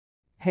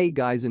Hey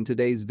guys, in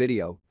today's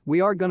video, we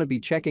are gonna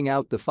be checking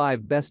out the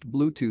 5 best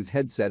Bluetooth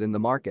headset in the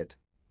market.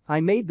 I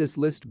made this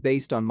list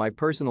based on my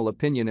personal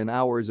opinion and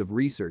hours of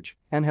research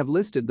and have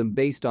listed them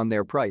based on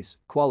their price,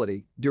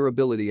 quality,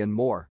 durability and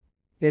more.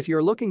 If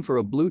you're looking for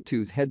a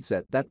Bluetooth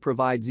headset that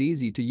provides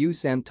easy to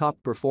use and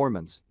top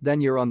performance,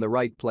 then you're on the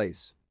right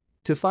place.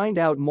 To find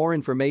out more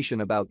information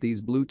about these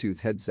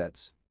Bluetooth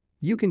headsets,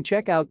 you can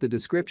check out the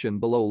description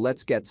below.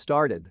 Let's get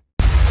started.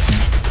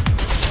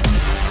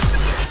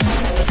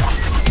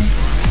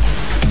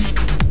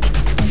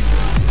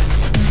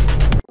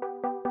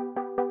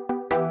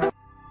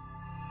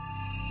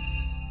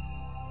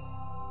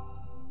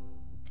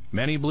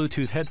 Many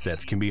Bluetooth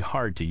headsets can be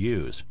hard to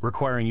use,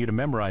 requiring you to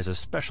memorize a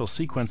special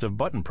sequence of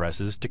button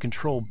presses to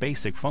control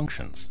basic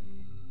functions.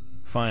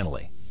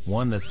 Finally,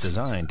 one that's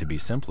designed to be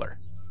simpler.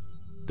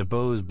 The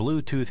Bose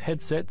Bluetooth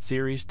Headset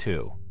Series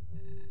 2.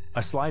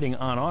 A sliding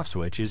on-off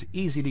switch is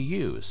easy to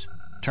use.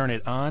 Turn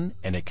it on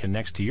and it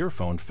connects to your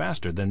phone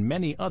faster than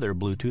many other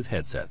Bluetooth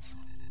headsets.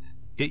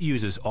 It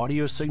uses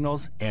audio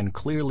signals and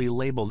clearly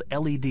labeled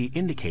LED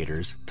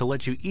indicators to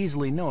let you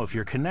easily know if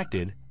you're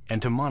connected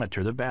and to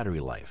monitor the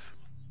battery life.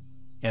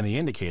 And the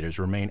indicators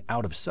remain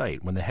out of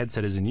sight when the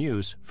headset is in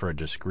use for a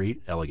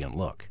discreet, elegant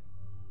look.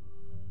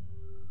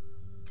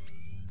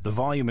 The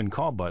volume and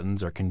call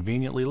buttons are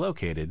conveniently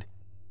located,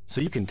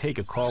 so you can take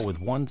a call with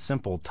one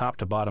simple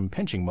top-to-bottom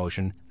pinching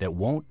motion that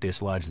won't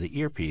dislodge the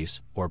earpiece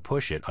or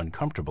push it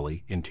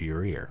uncomfortably into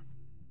your ear.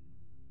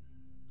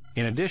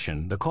 In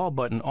addition, the call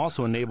button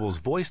also enables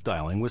voice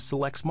dialing with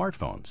select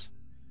smartphones.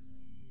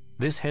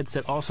 This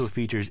headset also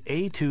features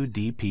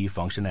A2DP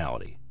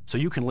functionality, so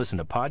you can listen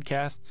to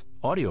podcasts,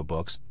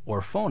 audiobooks, or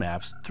phone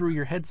apps through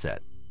your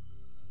headset.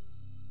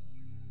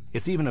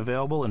 It's even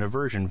available in a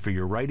version for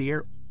your right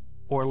ear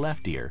or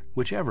left ear,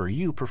 whichever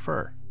you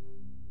prefer.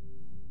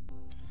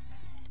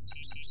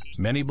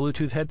 Many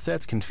Bluetooth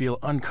headsets can feel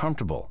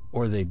uncomfortable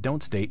or they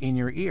don't stay in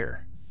your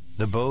ear.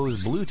 The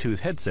Bose Bluetooth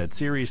Headset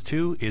Series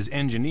 2 is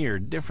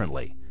engineered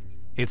differently.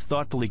 It's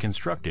thoughtfully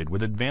constructed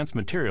with advanced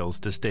materials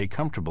to stay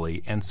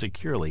comfortably and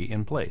securely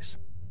in place.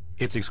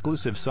 Its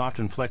exclusive soft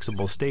and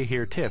flexible stay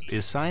here tip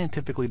is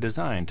scientifically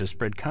designed to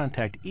spread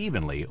contact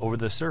evenly over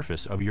the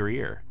surface of your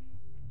ear,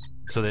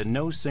 so that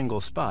no single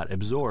spot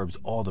absorbs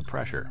all the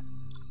pressure.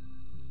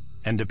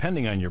 And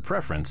depending on your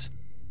preference,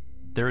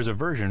 there is a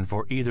version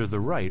for either the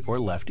right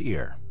or left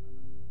ear.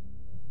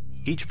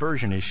 Each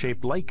version is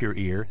shaped like your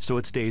ear, so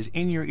it stays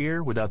in your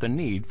ear without the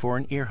need for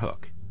an ear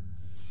hook.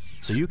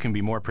 So you can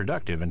be more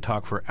productive and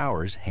talk for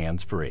hours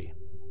hands-free.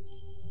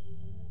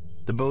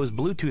 The Bose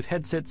Bluetooth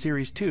Headset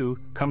Series 2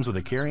 comes with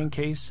a carrying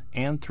case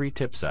and 3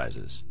 tip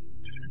sizes.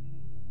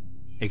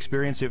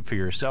 Experience it for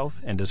yourself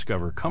and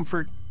discover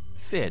comfort,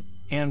 fit,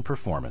 and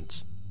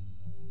performance.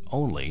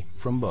 Only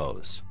from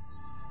Bose.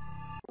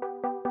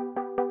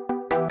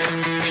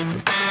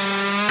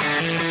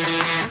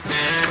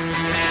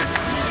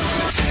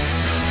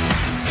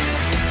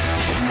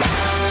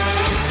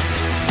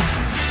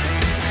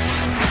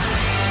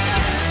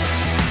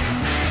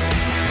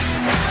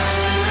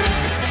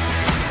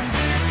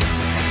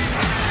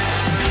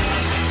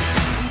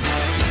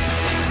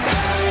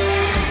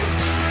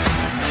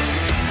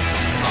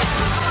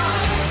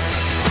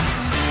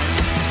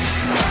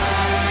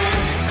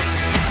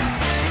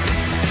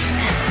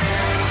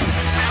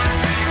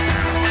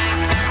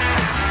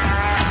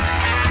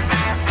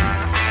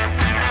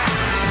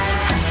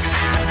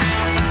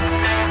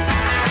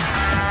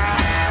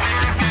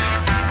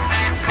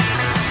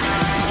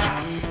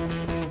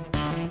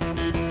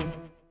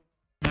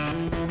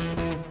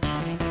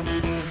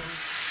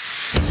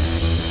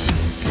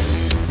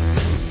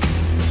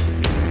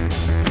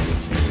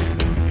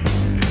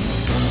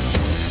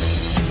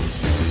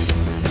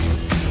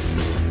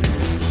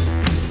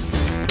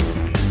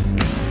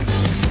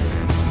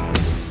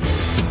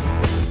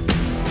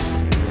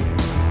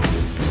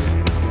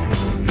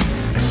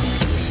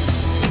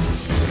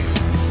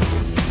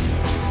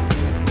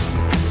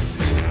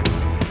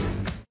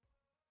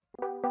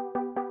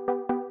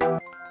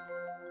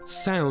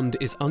 Sound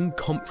is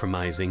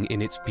uncompromising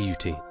in its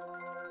beauty.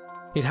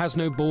 It has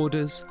no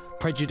borders,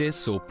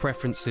 prejudice or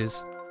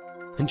preferences,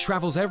 and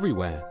travels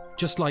everywhere,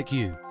 just like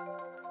you.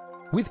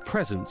 With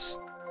Presence,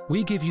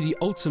 we give you the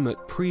ultimate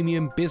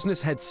premium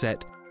business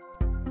headset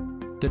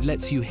that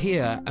lets you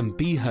hear and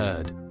be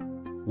heard,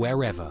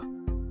 wherever.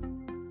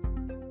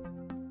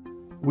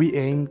 We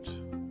aimed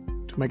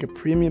to make a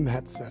premium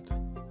headset,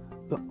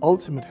 the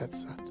ultimate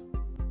headset.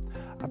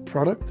 A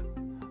product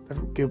that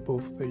will give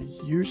both the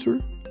user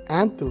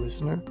and the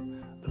listener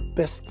the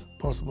best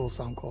possible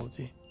sound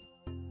quality.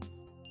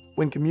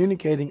 When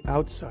communicating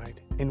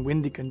outside in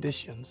windy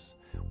conditions,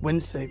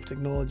 wind-safe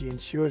technology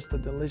ensures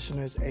that the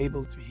listener is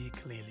able to hear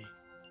clearly.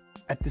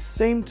 At the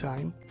same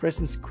time,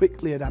 Presence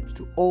quickly adapts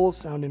to all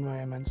sound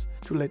environments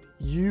to let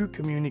you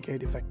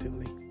communicate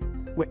effectively,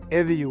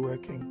 wherever you're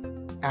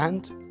working,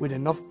 and with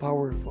enough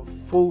power for a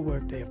full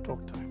workday of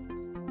talk time.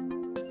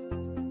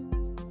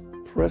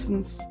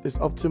 Presence is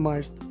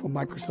optimized for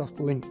Microsoft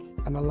Link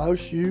and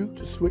allows you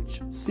to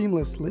switch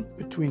seamlessly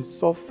between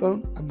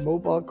softphone and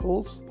mobile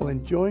calls while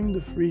enjoying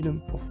the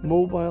freedom of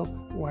mobile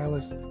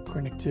wireless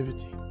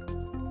connectivity.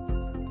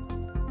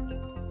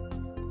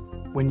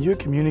 When you're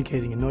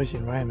communicating in noisy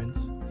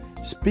environments,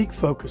 Speak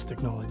Focus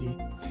technology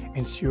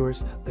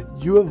ensures that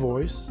your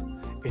voice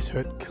is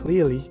heard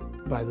clearly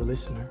by the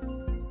listener.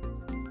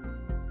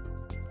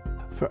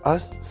 For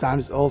us, sound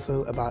is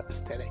also about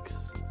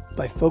aesthetics.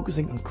 By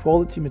focusing on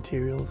quality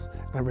materials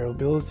and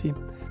availability,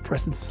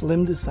 Presence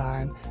slim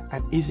design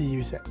and easy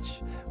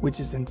usage, which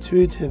is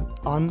intuitive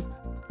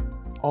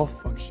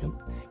on-off function,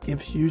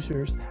 gives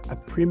users a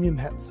premium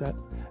headset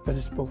that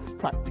is both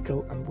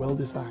practical and well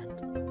designed.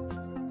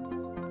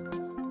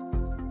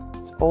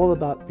 It's all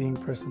about being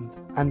present,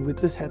 and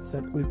with this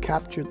headset we've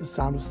captured the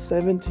sound of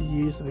 70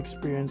 years of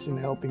experience in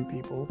helping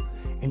people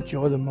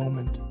enjoy the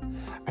moment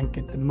and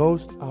get the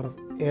most out of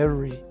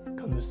every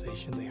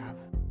conversation they have.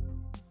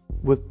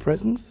 With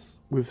Presence,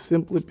 we've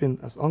simply been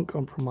as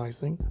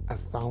uncompromising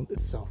as sound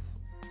itself.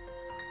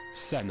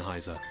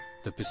 Sennheiser,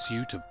 the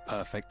pursuit of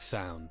perfect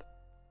sound.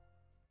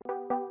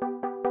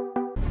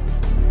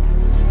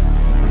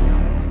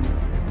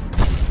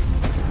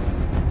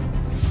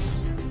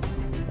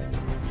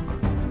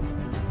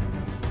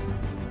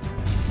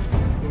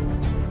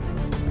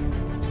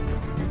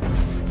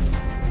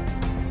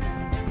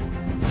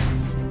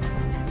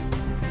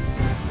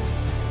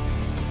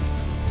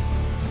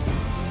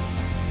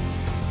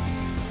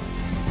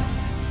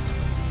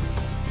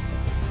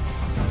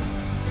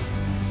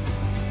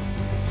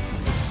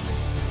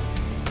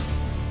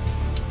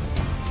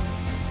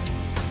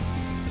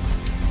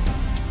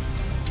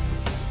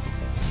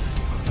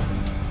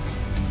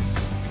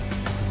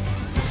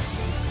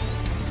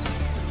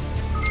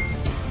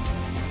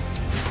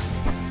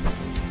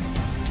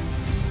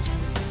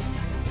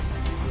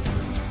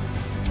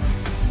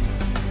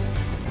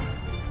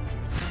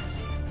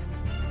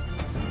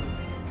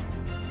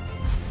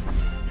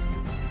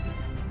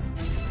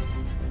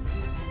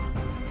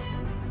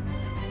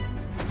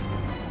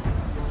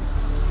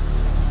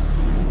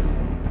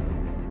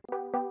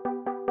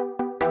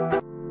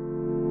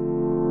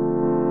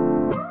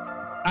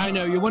 I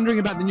know, you're wondering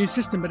about the new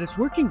system, but it's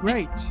working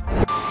great.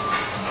 I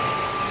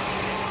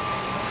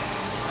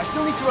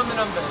still need to run the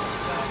numbers,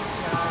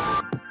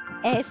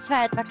 but... Ist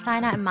zwar etwa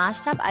kleiner im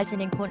Maßstab als in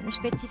den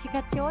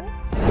Kundenspezifikationen,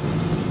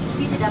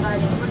 bietet aber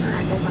den Kunden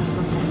ein besseres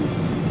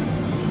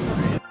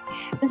Nutzererlebnis.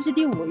 但是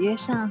第5页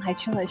上还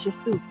缺了一些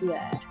数字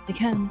哎，你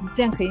看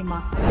这样可以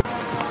吗？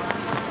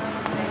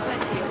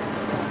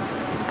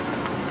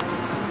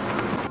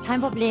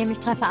 Kein Problem, ich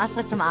treffe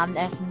Astrid zum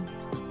Abendessen.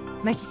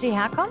 Möchtest du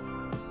hierher kommen?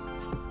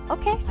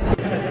 Okay.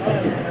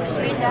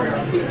 Später.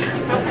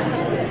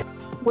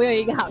 我有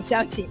一个好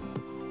消息，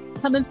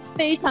他们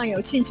非常有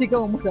兴趣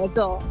跟我们合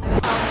作。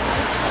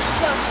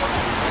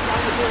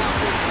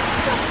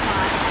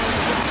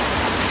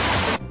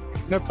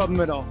No problem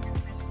at all.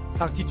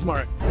 Talk to you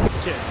tomorrow.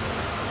 Cheers.